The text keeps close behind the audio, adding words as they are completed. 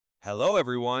Hello,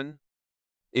 everyone.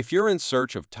 If you're in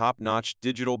search of top-notch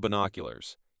digital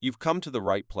binoculars, you've come to the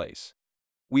right place.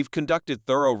 We've conducted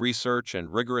thorough research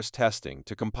and rigorous testing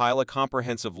to compile a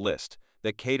comprehensive list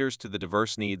that caters to the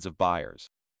diverse needs of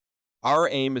buyers. Our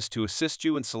aim is to assist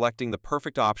you in selecting the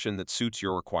perfect option that suits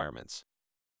your requirements.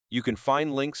 You can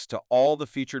find links to all the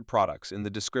featured products in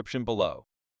the description below.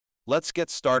 Let's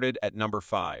get started at number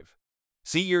 5.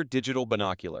 XIYEAR Digital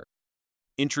Binocular.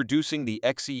 Introducing the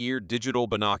XIYEAR Digital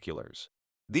Binoculars.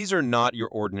 These are not your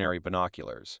ordinary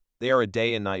binoculars. They are a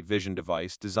day and night vision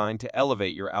device designed to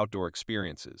elevate your outdoor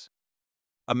experiences.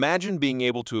 Imagine being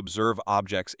able to observe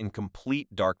objects in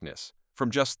complete darkness,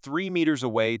 from just 3 meters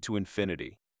away to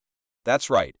infinity. That's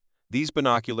right, these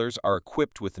binoculars are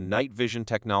equipped with night vision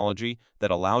technology that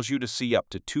allows you to see up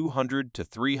to 200 to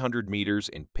 300 meters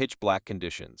in pitch-black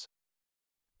conditions.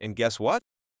 And guess what?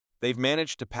 They've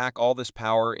managed to pack all this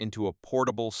power into a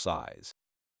portable size.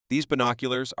 These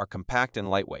binoculars are compact and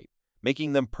lightweight,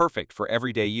 making them perfect for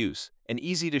everyday use and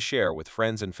easy to share with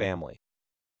friends and family.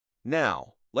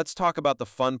 Now, let's talk about the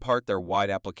fun part: their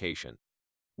wide application.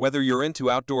 Whether you're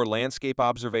into outdoor landscape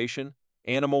observation,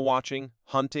 animal watching,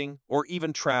 hunting, or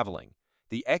even traveling,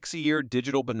 the XIYEAR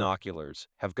Digital Binoculars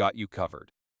have got you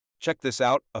covered. Check this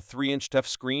out, a 3-inch TEF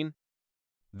screen.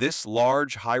 This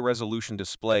large, high-resolution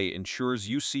display ensures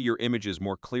you see your images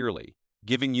more clearly,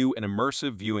 giving you an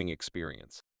immersive viewing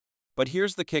experience. But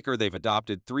here's the kicker: they've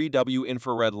adopted 3W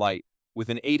infrared light with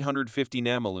an 850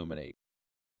 nm illuminate.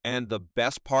 And the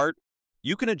best part?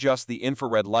 You can adjust the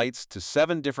infrared lights to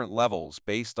 7 different levels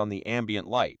based on the ambient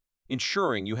light,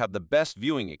 ensuring you have the best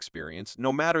viewing experience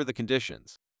no matter the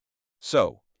conditions.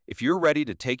 So, if you're ready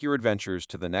to take your adventures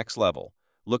to the next level,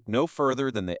 look no further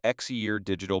than the XIYEAR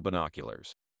Digital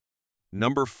Binoculars.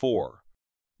 Number 4.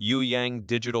 UYANGG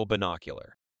Digital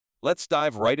Binocular. Let's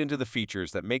dive right into the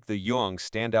features that make the UYANGG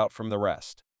stand out from the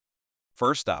rest.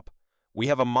 First up, we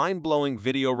have a mind-blowing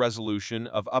video resolution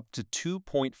of up to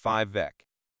 2.5 VEC.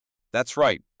 That's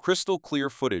right, crystal clear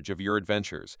footage of your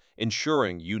adventures,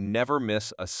 ensuring you never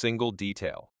miss a single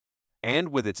detail. And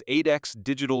with its 8x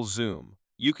digital zoom,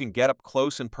 you can get up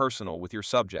close and personal with your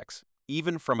subjects,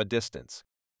 even from a distance.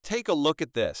 Take a look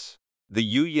at this.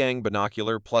 The UYANGG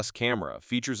Binocular Plus camera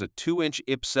features a 2-inch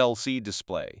IPS-LC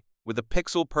display with a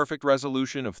pixel-perfect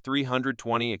resolution of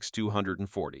 320 x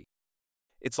 240.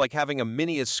 It's like having a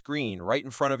mini screen right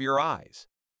in front of your eyes.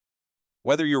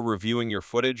 Whether you're reviewing your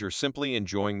footage or simply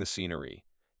enjoying the scenery,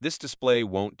 this display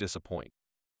won't disappoint.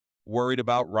 Worried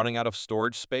about running out of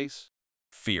storage space?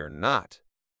 Fear not.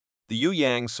 The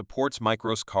UYANGG supports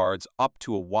microSD cards up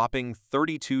to a whopping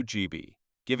 32 GB,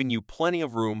 giving you plenty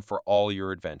of room for all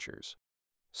your adventures.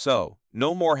 So,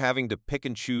 no more having to pick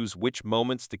and choose which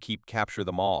moments to capture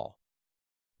them all.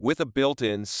 With a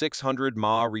built-in 600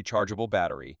 mAh rechargeable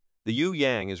battery, the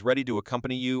UYANGG is ready to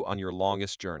accompany you on your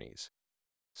longest journeys.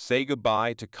 Say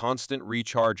goodbye to constant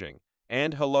recharging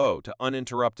and hello to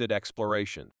uninterrupted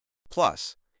exploration.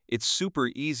 Plus, it's super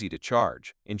easy to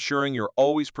charge, ensuring you're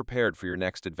always prepared for your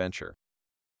next adventure.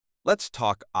 Let's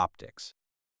talk optics.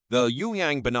 The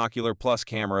UYANGG Binocular Plus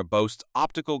camera boasts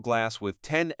optical glass with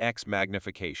 10x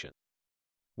magnification.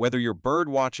 Whether you're bird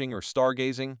watching or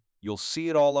stargazing, you'll see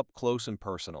it all up close and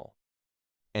personal.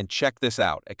 And check this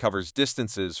out, it covers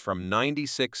distances from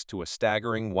 96 to a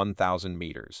staggering 1,000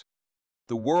 meters.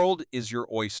 The world is your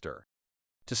oyster.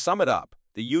 To sum it up,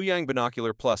 the UYANGG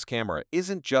Binocular Plus camera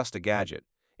isn't just a gadget,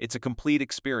 it's a complete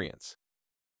experience.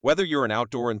 Whether you're an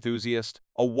outdoor enthusiast,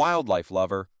 a wildlife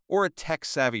lover, or a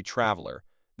tech-savvy traveler,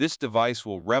 this device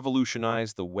will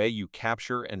revolutionize the way you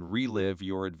capture and relive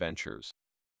your adventures.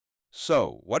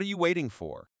 So, what are you waiting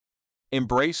for?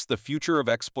 Embrace the future of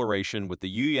exploration with the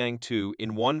UYANGG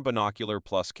 2-in-1 Binocular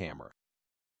Plus camera.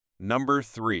 Number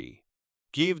 3.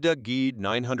 GVDA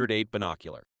 908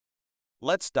 Binocular.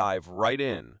 Let's dive right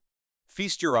in.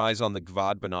 Feast your eyes on the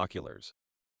GVDA binoculars.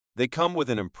 They come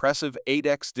with an impressive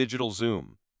 8x digital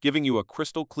zoom, giving you a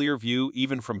crystal clear view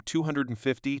even from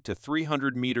 250 to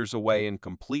 300 meters away in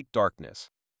complete darkness.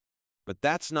 But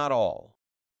that's not all.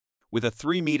 With a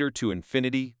 3 meter to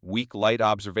infinity weak light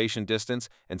observation distance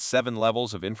and 7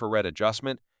 levels of infrared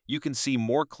adjustment, you can see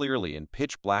more clearly in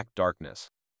pitch-black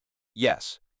darkness.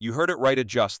 Yes, you heard it right,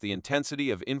 adjust the intensity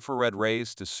of infrared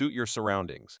rays to suit your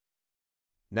surroundings.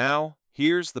 Now,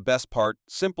 here's the best part: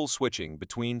 simple switching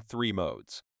between 3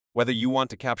 modes. Whether you want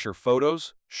to capture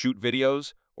photos, shoot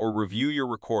videos, or review your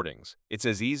recordings, it's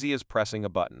as easy as pressing a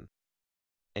button.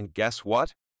 And guess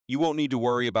what? You won't need to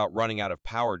worry about running out of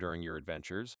power during your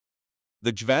adventures.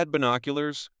 The GVDA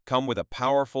binoculars come with a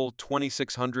powerful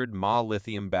 2600 mAh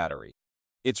lithium battery.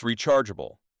 It's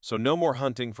rechargeable, so no more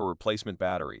hunting for replacement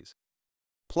batteries.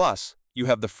 Plus, You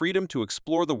have the freedom to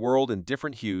explore the world in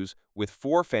different hues with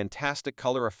 4 fantastic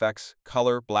color effects: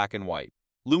 color, black and white,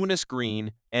 luminous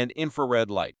green, and infrared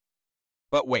light.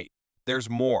 But wait, there's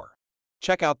more.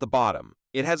 Check out the bottom.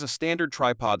 It has a standard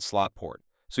tripod slot port,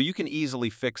 so you can easily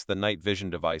fix the night vision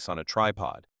device on a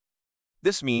tripod.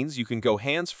 This means you can go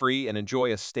hands-free and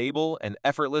enjoy a stable and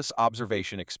effortless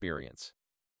observation experience.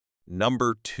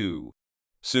 Number 2.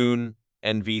 DSOON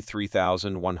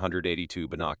NV3182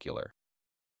 Binocular.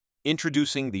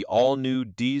 Introducing the all-new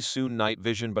DSOON Night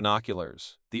Vision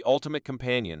Binoculars, the ultimate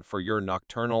companion for your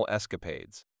nocturnal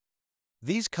escapades.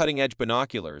 These cutting-edge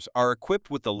binoculars are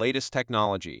equipped with the latest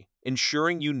technology,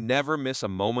 ensuring you never miss a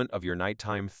moment of your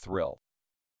nighttime thrill.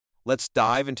 Let's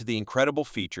dive into the incredible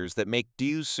features that make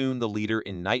DSOON the leader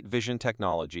in night vision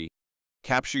technology.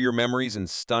 Capture your memories in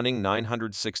stunning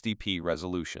 960p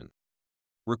resolution.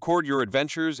 Record your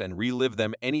adventures and relive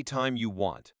them anytime you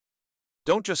want.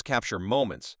 Don't just capture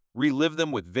moments, relive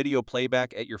them with video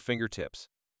playback at your fingertips.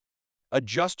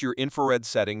 Adjust your infrared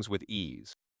settings with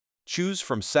ease. Choose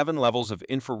from 7 levels of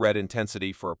infrared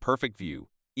intensity for a perfect view,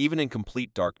 even in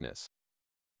complete darkness.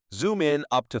 Zoom in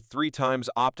up to 3 times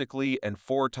optically and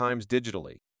 4 times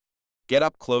digitally. Get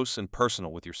up close and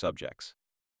personal with your subjects.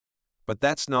 But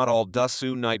that's not all.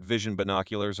 DSOON night vision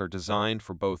binoculars are designed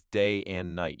for both day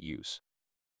and night use.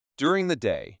 During the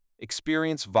day,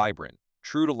 experience vibrant,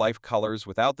 true-to-life colors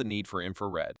without the need for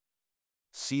infrared.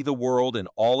 See the world in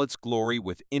all its glory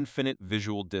with infinite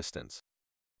visual distance.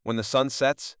 When the sun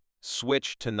sets,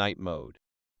 switch to night mode.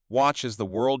 Watch as the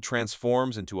world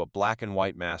transforms into a black and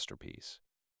white masterpiece.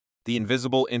 The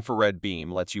invisible infrared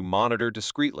beam lets you monitor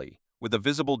discreetly with a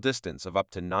visible distance of up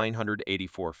to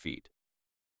 984 feet.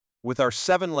 With our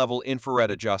 7-level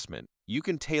infrared adjustment, you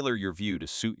can tailor your view to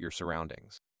suit your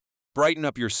surroundings. Brighten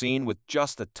up your scene with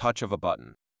just a touch of a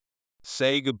button.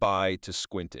 Say goodbye to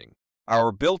squinting.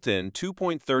 Our built-in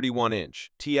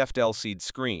 2.31-inch TFT-LCD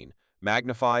screen,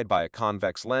 magnified by a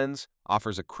convex lens,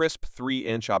 offers a crisp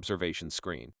 3-inch observation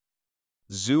screen.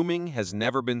 Zooming has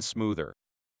never been smoother.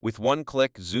 With one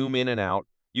click, zoom in and out,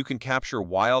 you can capture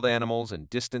wild animals and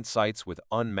distant sights with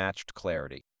unmatched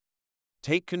clarity.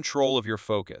 Take control of your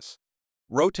focus.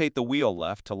 Rotate the wheel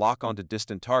left to lock onto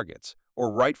distant targets,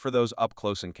 or right for those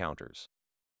up-close encounters.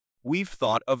 We've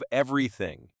thought of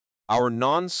everything. Our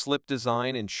non-slip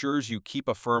design ensures you keep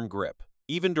a firm grip,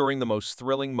 even during the most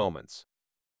thrilling moments.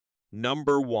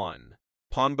 Number 1.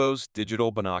 PONBOS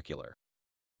Digital Binocular.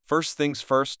 First things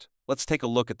first, let's take a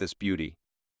look at this beauty.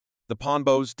 The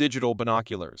PONBOS Digital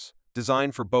Binoculars,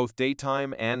 designed for both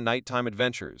daytime and nighttime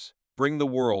adventures, bring the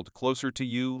world closer to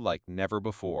you like never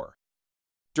before.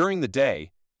 During the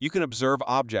day, you can observe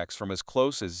objects from as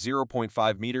close as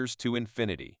 0.5 meters to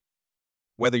infinity.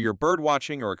 Whether you're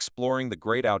birdwatching or exploring the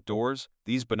great outdoors,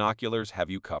 these binoculars have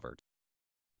you covered.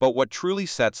 But what truly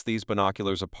sets these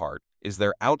binoculars apart is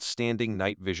their outstanding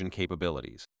night vision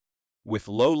capabilities. With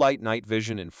low-light night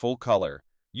vision in full color,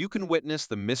 you can witness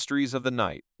the mysteries of the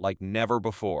night like never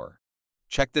before.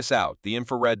 Check this out. The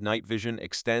infrared night vision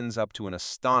extends up to an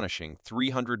astonishing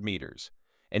 300 meters,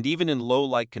 and even in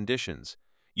low-light conditions,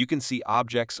 you can see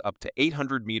objects up to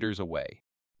 800 meters away.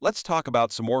 Let's talk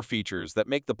about some more features that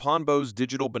make the PONBOS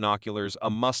Digital Binoculars a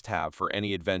must-have for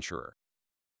any adventurer.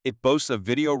 It boasts a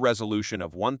video resolution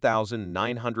of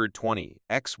 1920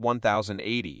 x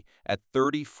 1080 at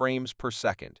 30 frames per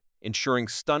second, ensuring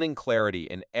stunning clarity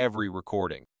in every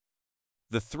recording.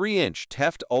 The 3-inch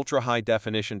TFT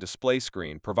ultra-high-definition display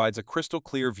screen provides a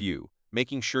crystal-clear view,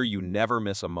 making sure you never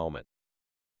miss a moment.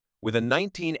 With a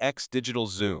 19x digital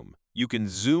zoom, you can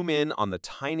zoom in on the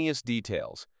tiniest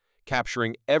details,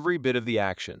 capturing every bit of the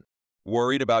action.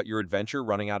 Worried about your adventure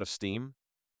running out of steam?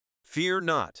 Fear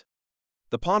not.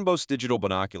 The PONBOS Digital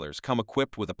Binoculars come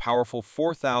equipped with a powerful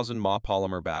 4,000 mAh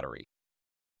polymer battery.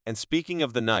 And speaking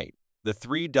of the night, the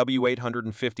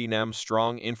 3W850nm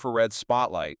strong infrared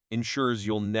spotlight ensures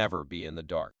you'll never be in the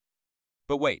dark.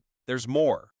 But wait, there's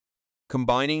more.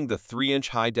 Combining the 3-inch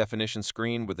high-definition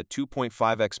screen with a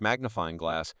 2.5x magnifying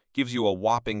glass gives you a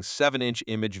whopping 7-inch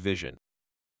image vision.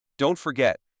 Don't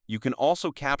forget, you can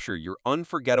also capture your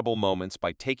unforgettable moments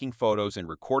by taking photos and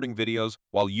recording videos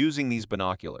while using these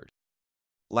binoculars.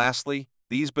 Lastly,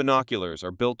 these binoculars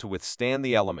are built to withstand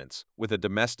the elements with a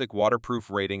domestic waterproof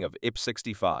rating of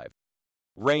IP65.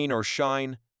 Rain or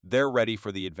shine, they're ready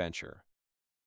for the adventure.